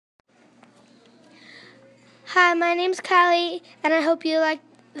Hi, my name's Kylee, and I hope you like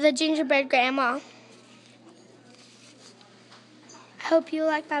the Gingerbread Grandma. I hope you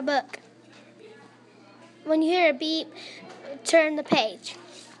like my book. When you hear a beep, turn the page.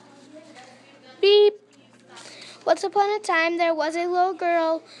 Beep. Once upon a time, there was a little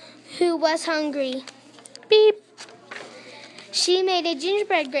girl who was hungry. Beep. She made a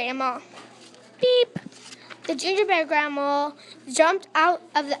gingerbread grandma. Beep. The gingerbread grandma jumped out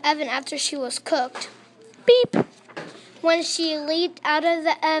of the oven after she was cooked. Beep. When she leaped out of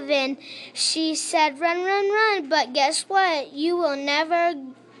the oven, she said, "Run, run, run, but guess what? You will never,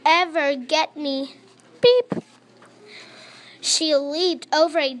 ever get me." Beep. She leaped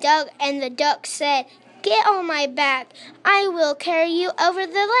over a duck, and the duck said, "Get on my back. I will carry you over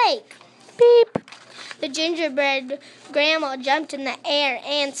the lake." Beep. The gingerbread grandma jumped in the air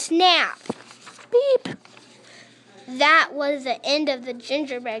and snap. Beep. That was the end of the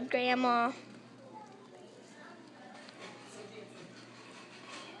gingerbread grandma.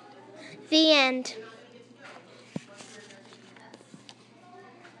 The end.